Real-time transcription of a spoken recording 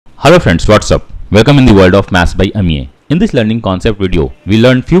Hello friends, what's up? Welcome in the world of Maths by Amiya. In this learning concept video, we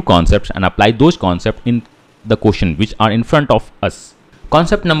learn few concepts and apply those concepts in the question which are in front of us.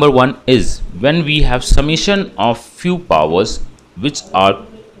 Concept number 1 is when we have summation of few powers which are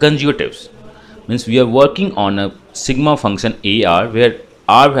conjugatives. Means we are working on a sigma function AR where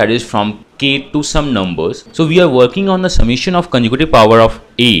R varies from k to some numbers. So we are working on the summation of conjugative power of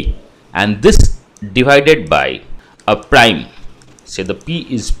A, and this divided by a prime. Say the P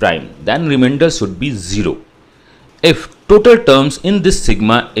is prime, then remainder should be 0. If total terms in this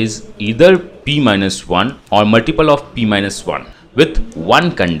sigma is either P minus 1 or multiple of P minus 1 with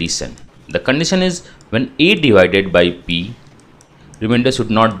one condition. The condition is when A divided by P, remainder should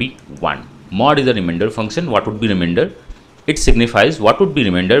not be 1. Mod is a remainder function. What would be remainder? It signifies what would be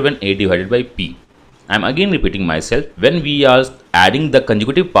remainder when A divided by P. I am again repeating myself. When we are adding the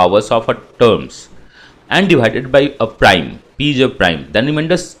conjugative powers of a terms and divided by a prime, P is a prime, then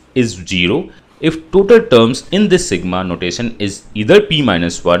remainder is 0 if total terms in this sigma notation is either P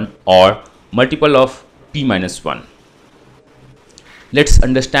minus 1 or multiple of P minus 1. Let's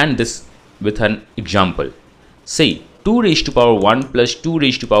understand this with an example. Say 2 raised to power 1 plus 2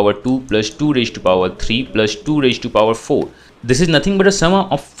 raised to power 2 plus 2 raised to power 3 plus 2 raised to power 4. This is nothing but a sum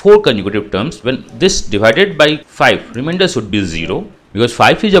of 4 conjugative terms. When this divided by 5, remainder should be 0 because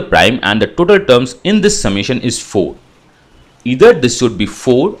 5 is a prime and the total terms in this summation is 4. Either this should be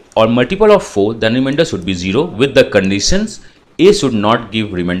 4 or multiple of 4, then remainder should be 0 with the conditions A should not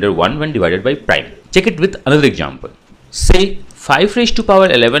give remainder 1 when divided by prime. Check it with another example. Say 5 raised to power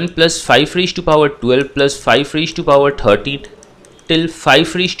 11 plus 5 raised to power 12 plus 5 raised to power 13 till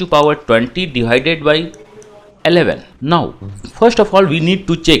 5 raised to power 20 divided by 11. Now, first of all, we need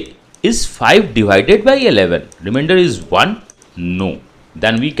to check, is 5 divided by 11? Remainder is 1? No.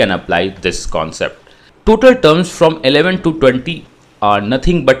 Then we can apply this concept. Total terms from 11 to 20 are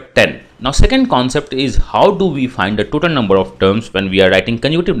nothing but 10. Now, second concept is how do we find the total number of terms when we are writing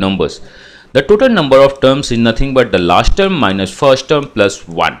conjugative numbers? The total number of terms is nothing but the last term minus first term plus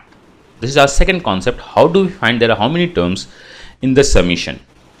 1. This is our second concept. How do we find there are how many terms in the summation?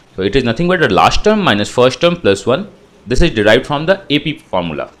 So it is nothing but the last term minus first term plus 1. This is derived from the AP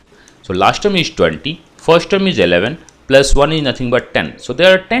formula. So last term is 20, first term is 11, plus 1 is nothing but 10. So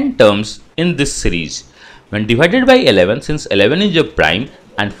there are 10 terms in this series. When divided by 11, since 11 is a prime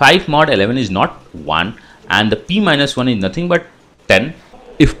and 5 mod 11 is not 1 and the P minus 1 is nothing but 10.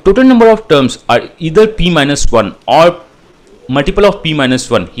 If total number of terms are either P minus 1 or multiple of P minus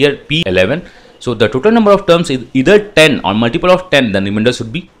 1, here P 11. So the total number of terms is either 10 or multiple of 10, then remainder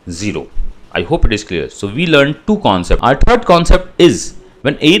should be 0. I hope it is clear. So we learned two concepts. Our third concept is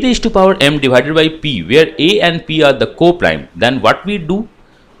when A raised to power m divided by P, where A and P are the co-prime, then what we do?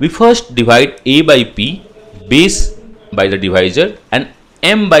 We first divide A by P, base by the divisor and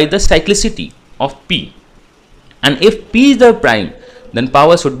m by the cyclicity of P. And if P is the prime, then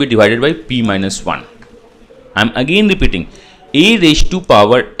power should be divided by P minus 1. I am again repeating. A raised to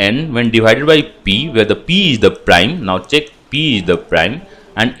power n when divided by P, where the P is the prime. Now check, P is the prime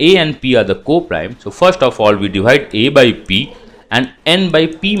and A and P are the co-prime. So first of all, we divide A by P and n by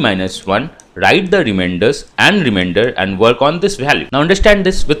P minus 1, write the remainders and remainder and work on this value. Now understand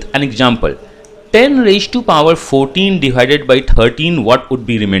this with an example. 10 raised to power 14 divided by 13, what would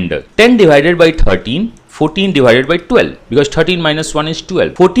be remainder? 10 divided by 13, 14 divided by 12, because 13 minus 1 is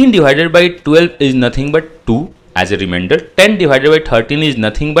 12. 14 divided by 12 is nothing but 2 as a remainder. 10 divided by 13 is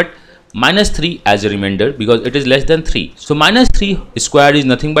nothing but minus 3 as a remainder because it is less than 3. So minus 3 square is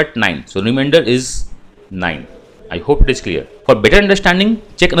nothing but 9. So remainder is 9. I hope it is clear. For better understanding,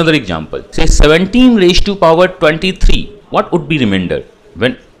 check another example. Say 17 raised to power 23. What would be remainder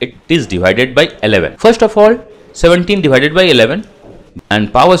when it is divided by 11? First of all, 17 divided by 11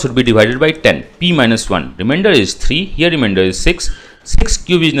 and power should be divided by 10. P minus 1. Remainder is 3. Here remainder is 6. 6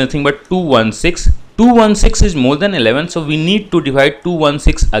 cube is nothing but 216. 216 is more than 11. So we need to divide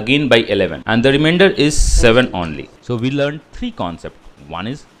 216 again by 11. And the remainder is 7 only. So we learned three concepts. One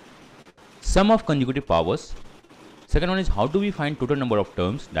is sum of conjugative powers. Second one is how do we find total number of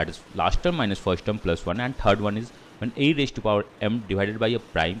terms, that is last term minus first term plus 1, and third one is when A raised to power m divided by a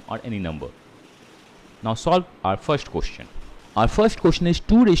prime or any number. Now solve our first question. Our first question is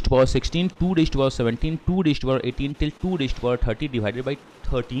 2 raised to power 16, 2 raised to power 17, 2 raised to power 18 till 2 raised to power 30 divided by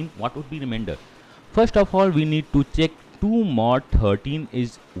 13. What would be remainder? First of all, we need to check 2 mod 13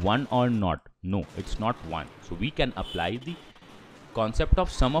 is 1 or not. No, it's not 1. So we can apply the concept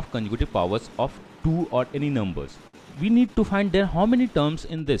of sum of conjugative powers of 2 or any numbers. We need to find there how many terms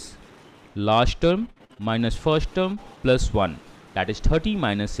in this. Last term minus first term plus 1. That is 30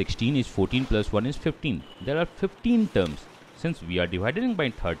 minus 16 is 14 plus 1 is 15. There are 15 terms. Since we are dividing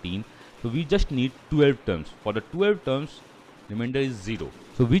by 13, so we just need 12 terms. For the 12 terms, remainder is 0.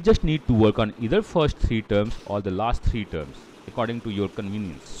 So we just need to work on either first 3 terms or the last 3 terms according to your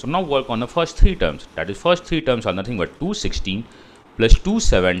convenience. So now work on the first 3 terms. That is, first 3 terms are nothing but 216 plus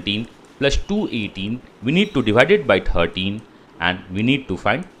 217 plus 218. We need to divide it by 13 and we need to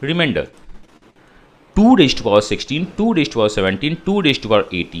find remainder. 2 raised to power 16, 2 raised to power 17, 2 raised to power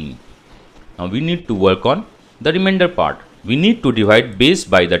 18. Now we need to work on the remainder part. We need to divide base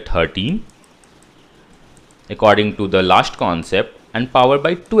by the 13 according to the last concept and power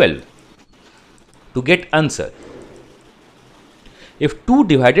by 12 to get answer. If 2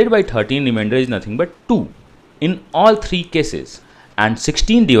 divided by 13, remainder is nothing but 2 in all 3 cases, and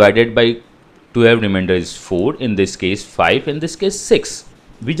 16 divided by 12, remainder is 4, in this case 5, in this case 6.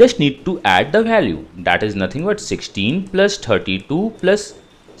 We just need to add the value, that is nothing but 16 plus 32 plus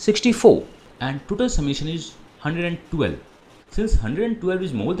 64, and total summation is 112. Since 112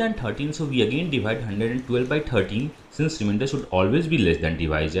 is more than 13, so we again divide 112 by 13, since remainder should always be less than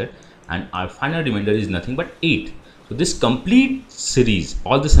divisor, and our final remainder is nothing but 8. So this complete series,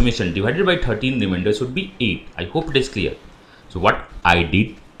 all the summation divided by 13, remainder should be 8. I hope it is clear. So what I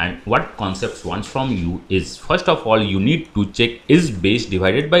did and what concepts wants from you is, first of all, you need to check is base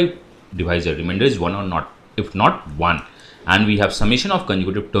divided by divisor remainder is 1 or not. If not 1, and we have summation of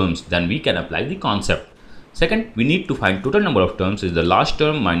consecutive terms, then we can apply the concept. Second, we need to find total number of terms is the last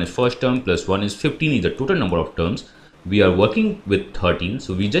term minus first term plus 1 is 15 is the total number of terms. We are working with 13,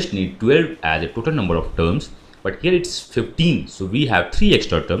 so we just need 12 as a total number of terms, but here it's 15, so we have 3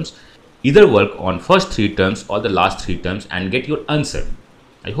 extra terms. Either work on first 3 terms or the last 3 terms and get your answer.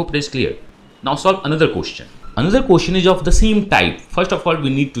 I hope it is clear. Now solve another question. Another question is of the same type. First of all, we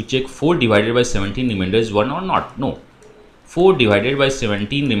need to check 4 divided by 17 remainder is 1 or not. No. 4 divided by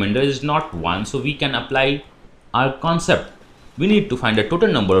 17 remainder is not 1, so we can apply our concept. We need to find the total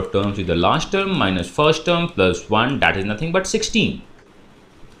number of terms with the last term minus first term plus 1, that is nothing but 16.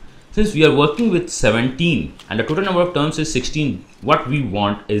 Since we are working with 17 and the total number of terms is 16, what we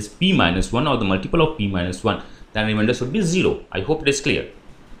want is p minus 1 or the multiple of p minus 1, then remainder should be 0. I hope it is clear.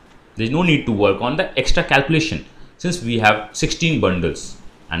 There is no need to work on the extra calculation since we have 16 bundles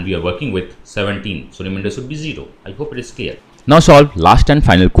and we are working with 17, so remainder should be 0. I hope it is clear. Now solve last and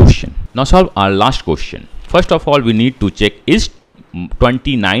final question. Now solve our last question. First of all, we need to check is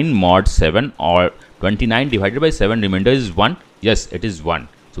 29 mod 7 or 29 divided by 7 remainder is 1. Yes, it is 1.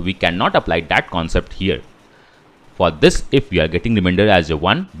 So we cannot apply that concept here. For this, if we are getting remainder as a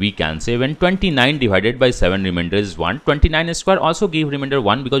 1, we can say when 29 divided by 7 remainder is 1, 29 square also give remainder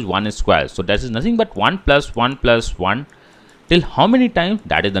 1 because 1 is square. So that is nothing but 1 plus 1 plus 1 till how many times?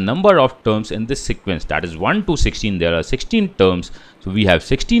 That is the number of terms in this sequence. That is 1 to 16. There are 16 terms. So we have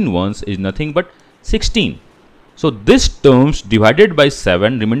 16 ones is nothing but 16. So this terms divided by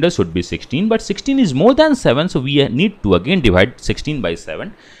 7 remainder should be 16, but 16 is more than 7, so we need to again divide 16 by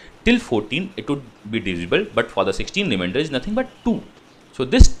 7 till 14 it would be divisible, but for the 16 remainder is nothing but 2. So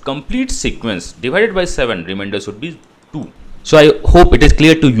this complete sequence divided by 7 remainder should be 2. So I hope it is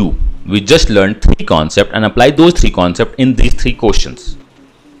clear to you. We just learned 3 concepts and apply those 3 concepts in these 3 questions.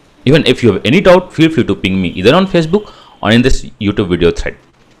 Even if you have any doubt, feel free to ping me either on Facebook or in this YouTube video thread.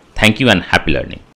 Thank you and happy learning.